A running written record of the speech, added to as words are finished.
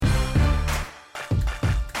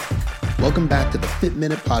Welcome back to the Fit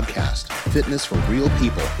Minute Podcast, Fitness for Real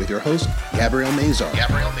People, with your host, Gabrielle Mazar.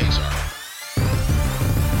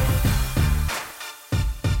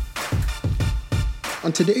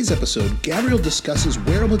 On today's episode, Gabrielle discusses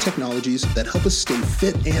wearable technologies that help us stay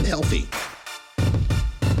fit and healthy.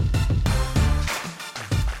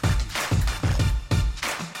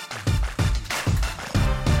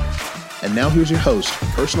 And now here's your host,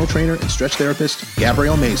 personal trainer and stretch therapist,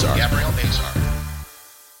 Gabrielle Mazar.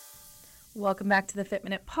 Welcome back to the Fit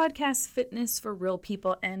Minute Podcast, Fitness for Real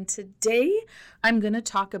People. And today I'm going to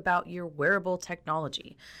talk about your wearable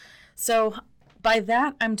technology. So by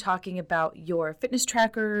that, I'm talking about your fitness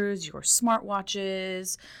trackers, your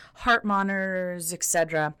smartwatches, heart monitors,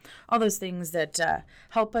 etc. All those things that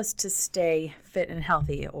help us to stay fit and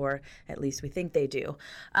healthy, or at least we think they do.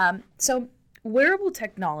 So wearable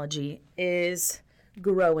technology is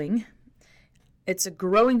growing. It's a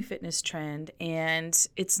growing fitness trend, and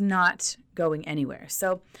it's not going anywhere.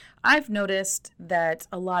 So I've noticed that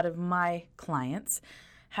a lot of my clients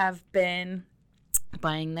have been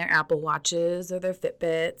buying their Apple Watches or their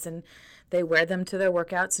Fitbits, and they wear them to their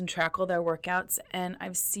workouts and track all their workouts. And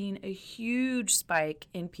I've seen a huge spike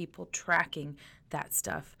in people tracking that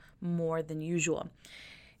stuff more than usual.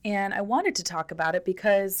 And I wanted to talk about it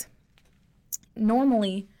because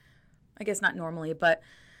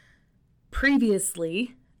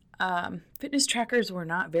previously, fitness trackers were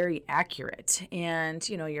not very accurate, and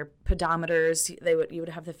your pedometers, you would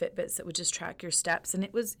have the Fitbits that would just track your steps, and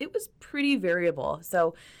it was pretty variable.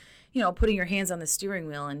 So, putting your hands on the steering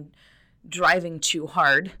wheel and driving too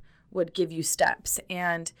hard would give you steps,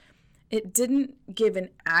 and it didn't give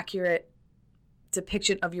an accurate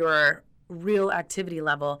depiction of your real activity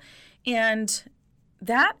level, and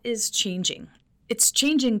that is changing. It's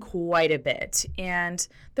changing quite a bit, and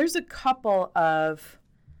there's a couple of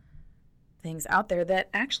things out there that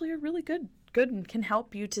actually are really good and can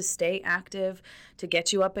help you to stay active, to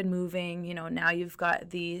get you up and moving. Now you've got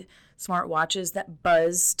the smartwatches that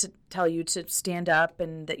buzz to tell you to stand up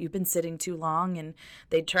and that you've been sitting too long, and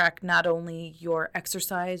they track not only your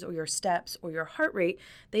exercise or your steps or your heart rate,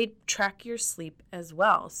 they track your sleep as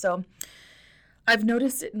well. So I've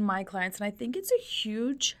noticed it in my clients, and I think it's a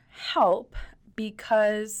huge help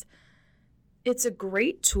because it's a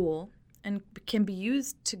great tool and can be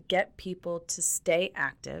used to get people to stay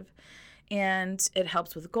active. And it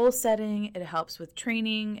helps with goal setting, it helps with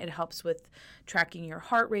training, it helps with tracking your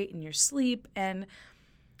heart rate and your sleep. And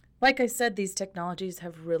like I said, these technologies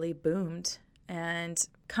have really boomed, and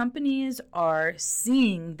companies are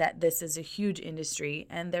seeing that this is a huge industry,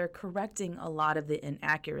 and they're correcting a lot of the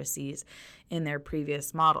inaccuracies in their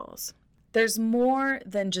previous models. There's more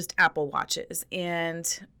than just Apple Watches, and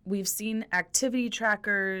we've seen activity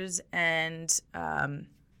trackers and,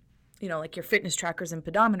 like your fitness trackers and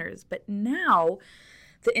pedometers. But now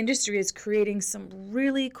the industry is creating some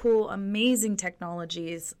really cool, amazing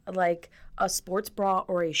technologies like a sports bra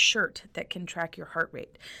or a shirt that can track your heart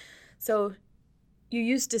rate. So you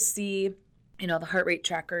used to see, the heart rate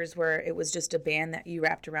trackers where it was just a band that you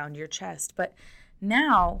wrapped around your chest. But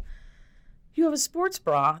now you have a sports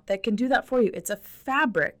bra that can do that for you. It's a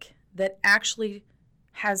fabric that actually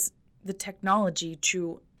has the technology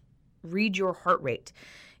to read your heart rate,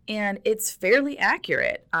 and it's fairly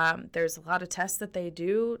accurate. There's a lot of tests that they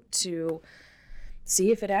do to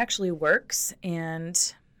see if it actually works,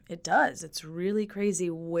 and it does. It's really crazy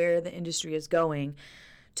where the industry is going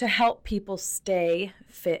to help people stay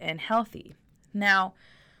fit and healthy. Now,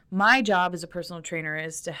 my job as a personal trainer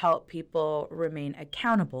is to help people remain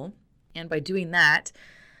accountable. And by doing that,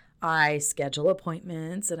 I schedule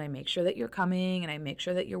appointments, and I make sure that you're coming, and I make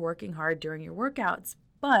sure that you're working hard during your workouts.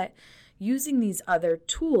 But using these other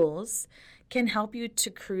tools can help you to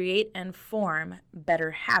create and form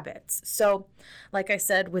better habits. So, like I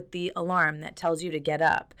said, with the alarm that tells you to get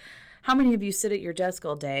up, how many of you sit at your desk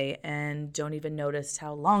all day and don't even notice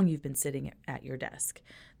how long you've been sitting at your desk,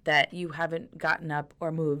 that you haven't gotten up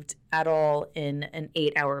or moved at all in an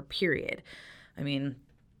 8-hour period? I mean,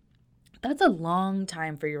 that's a long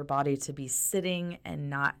time for your body to be sitting and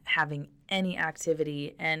not having any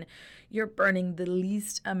activity, and you're burning the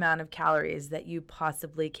least amount of calories that you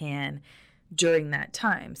possibly can during that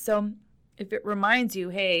time. So if it reminds you,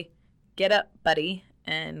 hey, get up, buddy,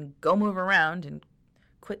 and go move around and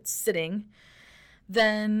quit sitting,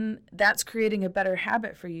 then that's creating a better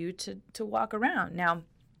habit for you to walk around. Now,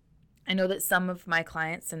 I know that some of my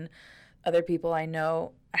clients and other people I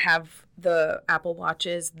know have the Apple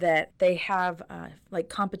Watches that they have like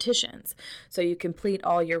competitions. So you complete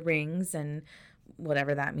all your rings and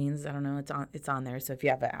whatever that means. I don't know. It's on there. So if you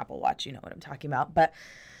have an Apple Watch, you know what I'm talking about. But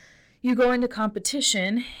you go into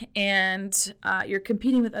competition and you're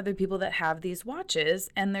competing with other people that have these watches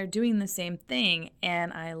and they're doing the same thing.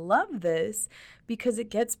 And I love this because it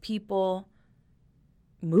gets people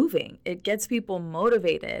moving. It gets people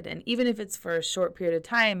motivated. And even if it's for a short period of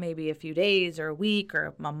time, maybe a few days or a week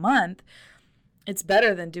or a month, it's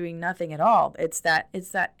better than doing nothing at all. It's that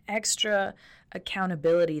extra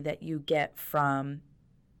accountability that you get from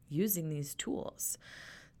using these tools.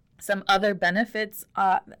 Some other benefits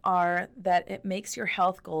are that it makes your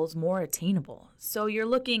health goals more attainable. So you're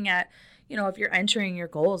looking at, if you're entering your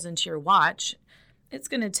goals into your watch, it's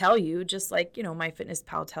going to tell you, just like,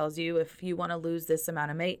 MyFitnessPal tells you, if you want to lose this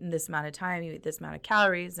amount of weight in this amount of time, you eat this amount of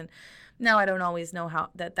calories. And now I don't always know how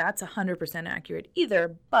that's 100% accurate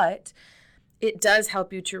either, but it does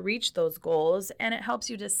help you to reach those goals, and it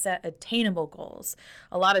helps you to set attainable goals.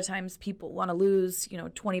 A lot of times people want to lose,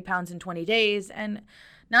 20 pounds in 20 days, and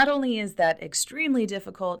not only is that extremely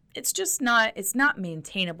difficult, it's not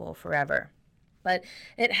maintainable forever. But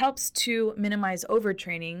it helps to minimize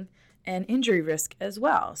overtraining and injury risk as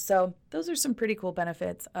well. So those are some pretty cool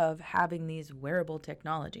benefits of having these wearable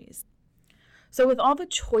technologies. So with all the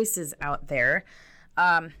choices out there,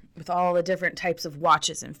 with all the different types of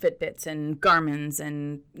watches and Fitbits and Garmin's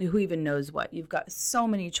and who even knows what, you've got so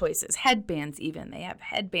many choices. Headbands even, they have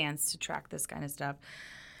headbands to track this kind of stuff.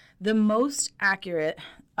 The most accurate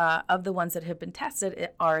of the ones that have been tested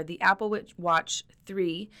are the Apple Watch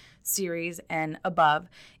 3 series and above,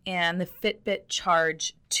 and the Fitbit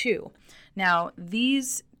Charge 2. Now,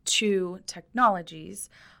 these two technologies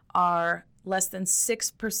are less than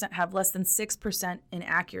 6% in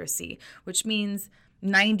accuracy, which means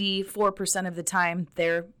 94% of the time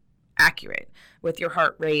they're accurate with your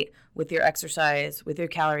heart rate, with your exercise, with your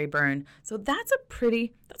calorie burn. So that's a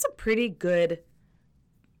pretty good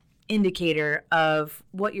indicator of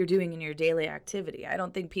what you're doing in your daily activity. I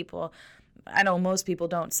know most people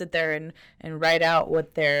don't sit there and write out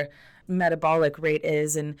what their metabolic rate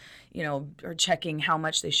is and, or checking how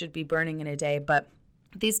much they should be burning in a day. But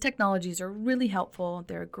these technologies are really helpful.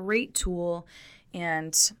 They're a great tool.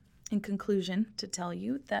 And in conclusion, to tell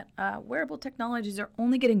you that wearable technologies are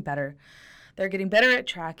only getting better. They're getting better at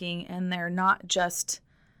tracking, and they're not just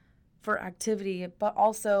for activity, but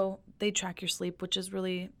also they track your sleep, which is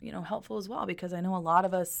really, helpful as well, because I know a lot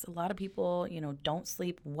of people, don't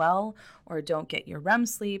sleep well or don't get your REM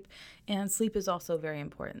sleep, and sleep is also very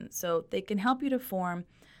important. So they can help you to form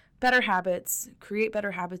better habits, create better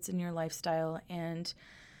habits in your lifestyle, and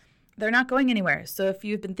they're not going anywhere. So if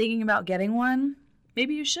you've been thinking about getting one,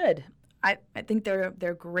 maybe you should. I think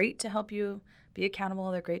they're great to help you be accountable.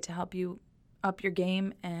 They're great to help you up your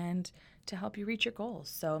game and to help you reach your goals.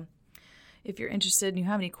 So if you're interested and you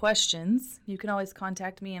have any questions, you can always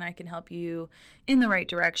contact me and I can help you in the right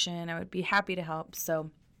direction. I would be happy to help. So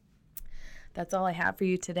that's all I have for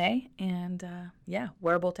you today. And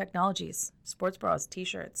wearable technologies, sports bras,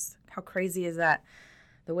 t-shirts. How crazy is that?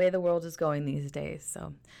 The way the world is going these days.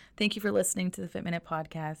 So thank you for listening to the Fit Minute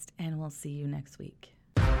Podcast, and we'll see you next week.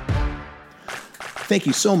 Thank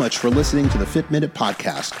you so much for listening to the Fit Minute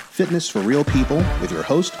Podcast, Fitness for Real People, with your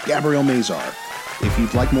host, Gabrielle Mazar. If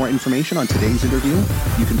you'd like more information on today's interview,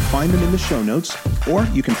 you can find them in the show notes, or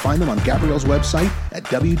you can find them on Gabrielle's website at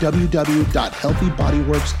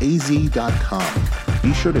www.healthybodyworksaz.com.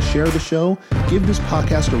 Be sure to share the show, give this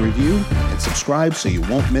podcast a review, and subscribe so you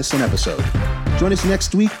won't miss an episode. Join us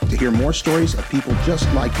next week to hear more stories of people just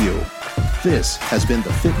like you. This has been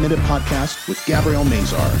the Fit Minute Podcast with Gabrielle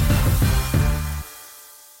Mazar.